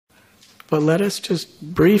But let us just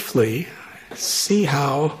briefly see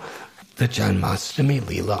how the Janmastami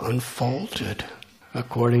Leela unfolded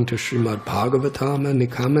according to Srimad Bhagavatam and the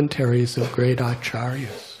commentaries of great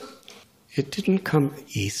acharyas. It didn't come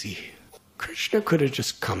easy. Krishna could have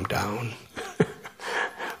just come down.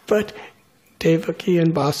 But Devaki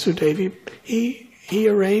and Vasudevi, he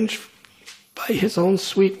arranged by his own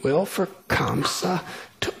sweet will for Kamsa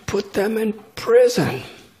to put them in prison.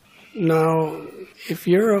 Now, if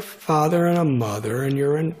you're a father and a mother and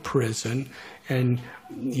you're in prison and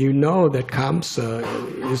you know that Kamsa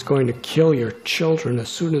is going to kill your children as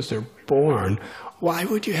soon as they're born, why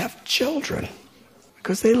would you have children?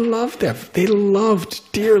 Because they loved them. They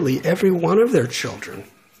loved dearly every one of their children.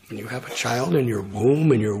 When you have a child in your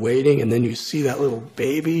womb and you're waiting and then you see that little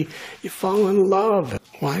baby, you fall in love.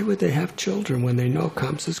 Why would they have children when they know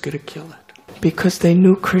Kamsa's going to kill it? Because they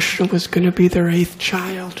knew Krishna was going to be their 8th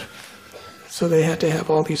child. So they had to have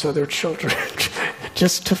all these other children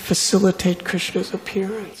just to facilitate Krishna's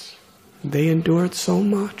appearance. They endured so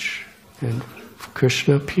much. And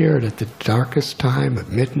Krishna appeared at the darkest time at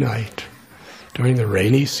midnight during the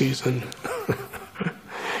rainy season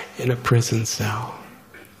in a prison cell.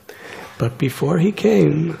 But before he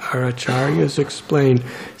came, our acharyas explained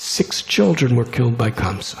 6 children were killed by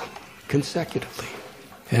Kamsa consecutively.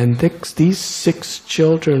 And these 6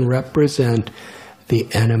 children represent the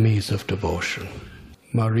enemies of devotion.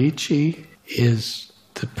 Marichi is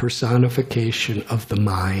the personification of the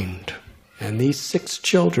mind. And these 6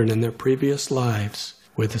 children in their previous lives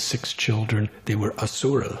were the 6 children, they were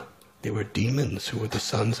asura. They were demons who were the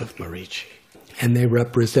sons of Marichi. And they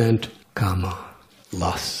represent kama,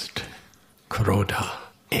 lust, krodha,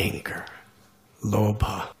 anger,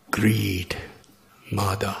 lobha, greed,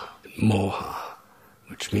 mada, moha,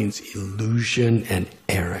 which means illusion and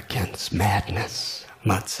arrogance, madness,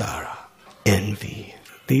 matsara, envy.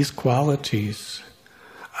 These qualities,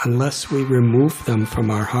 unless we remove them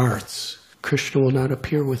from our hearts, Krishna will not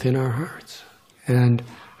appear within our hearts. And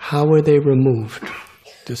how are they removed?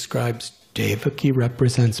 Describes Devaki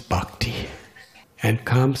represents bhakti, and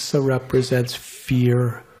Kamsa represents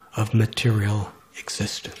fear of material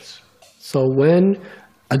existence. So when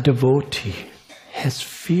a devotee has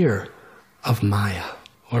fear of Maya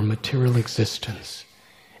or material existence,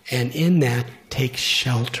 and in that takes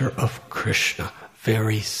shelter of Krishna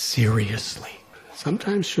very seriously.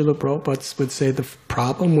 Sometimes Srila Prabhupada would say the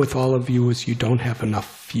problem with all of you is you don't have enough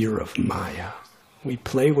fear of Maya. We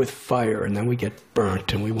play with fire and then we get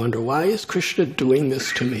burnt and we wonder, why is Krishna doing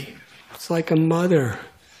this to me? It's like a mother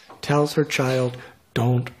tells her child,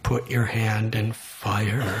 don't put your hand in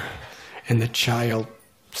fire. And the child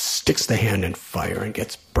sticks the hand in fire and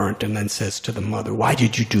gets burnt and then says to the mother, why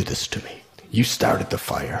did you do this to me? You started the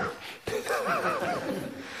fire.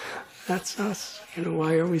 That's us.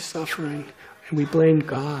 Why are we suffering? And we blame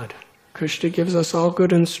God. Krishna gives us all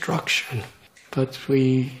good instruction. But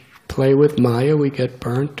we play with Maya, we get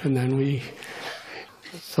burnt, and then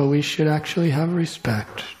so we should actually have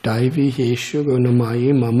respect. Daivi heshu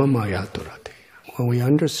gunamayi mama maya durate. When we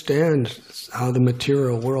understand how the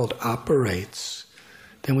material world operates,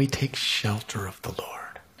 then we take shelter of the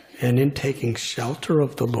Lord. And in taking shelter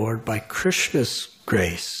of the Lord by Krishna's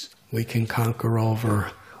grace, we can conquer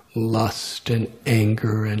over lust and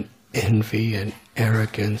anger and envy and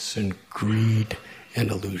arrogance and greed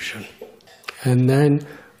and illusion. And then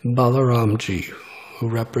Balaramji, who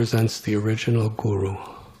represents the original Guru,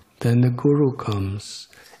 then the Guru comes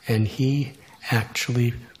and he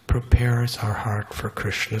actually prepares our heart for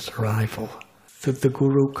Krishna's arrival. The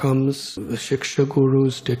Guru comes, the Shiksha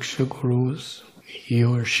Gurus, Diksha Gurus, he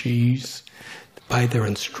or she's, by their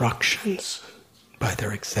instructions, by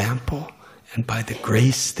their example, and by the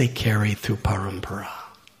grace they carry through parampara.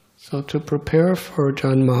 So to prepare for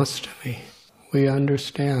Janmashtami, we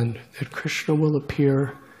understand that Krishna will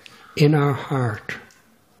appear in our heart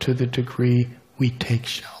to the degree we take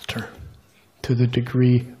shelter, to the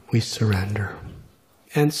degree we surrender.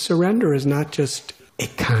 And surrender is not just a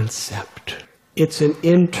concept. It's an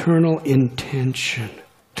internal intention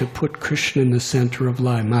to put Krishna in the center of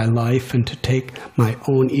my life and to take my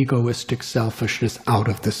own egoistic selfishness out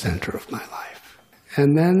of the center of my life.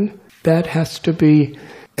 And then that has to be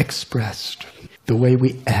expressed. The way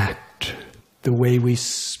we act, the way we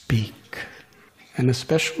speak, and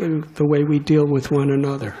especially the way we deal with one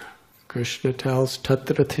another. Krishna tells,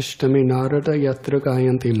 Tatra tishtami narada yatra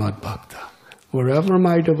gayanti madbhakta. Wherever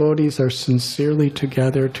my devotees are sincerely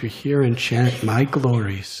together to hear and chant my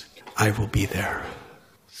glories, I will be there.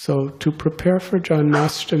 So to prepare for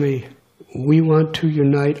Janmashtami, we want to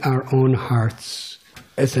unite our own hearts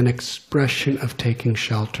as an expression of taking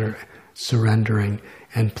shelter, surrendering,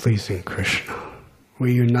 and pleasing Krishna.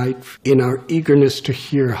 We unite in our eagerness to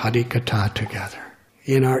hear Harikatha together,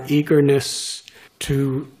 in our eagerness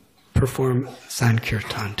to perform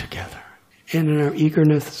Sankirtan together, and in our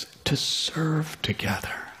eagerness to serve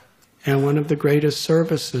together. And one of the greatest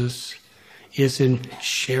services is in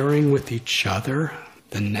sharing with each other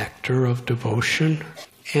the nectar of devotion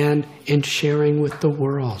and in sharing with the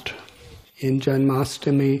world. In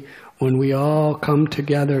Janmastami, when we all come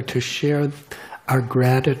together to share our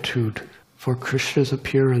gratitude for Krishna's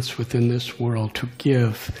appearance within this world, to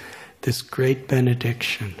give this great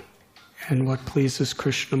benediction. And what pleases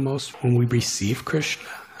Krishna most? When we receive Krishna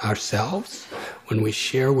ourselves, when we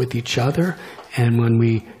share with each other, and when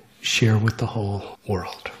we share with the whole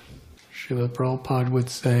world. Srila Prabhupada would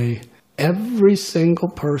say, every single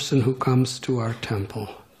person who comes to our temple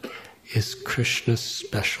is Krishna's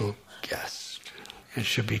special guest and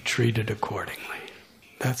should be treated accordingly.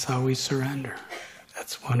 That's how we surrender.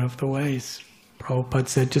 That's one of the ways. Prabhupada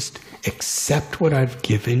said, just accept what I've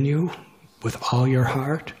given you with all your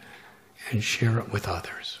heart and share it with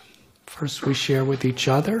others. First we share with each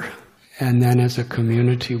other, and then as a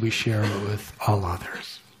community we share it with all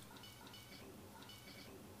others.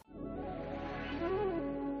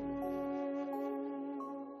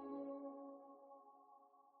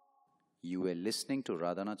 You were listening to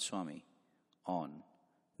Radhanath Swami on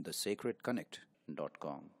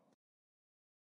thesacredconnect.com.